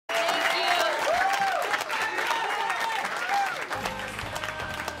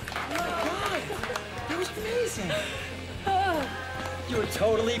amazing. You were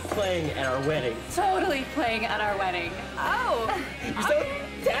totally playing at our wedding. Totally playing at our wedding. Oh. You're so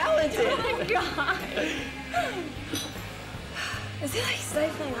talented. Oh my God. Is it like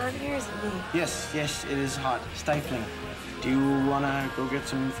stifling hot here or is it me? Yes, it is hot. Stifling. Do you wanna go get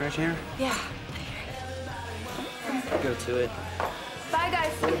some fresh air? Yeah. Go to it. Bye,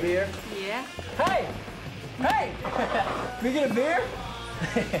 guys. A beer? Yeah. Hey! Hey! Can we get a beer?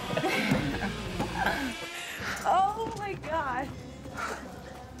 Oh my God.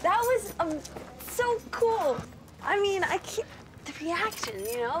 That was so cool. I mean, I can't, the reaction,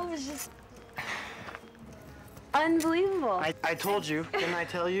 you know, it was just unbelievable. I told you, didn't I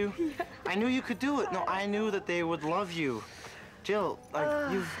tell you? Yeah. I knew you could do it. No, I knew that they would love you. Jill,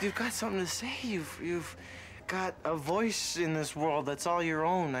 like, you've got something to say. You've got a voice in this world that's all your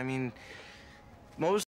own. I mean, most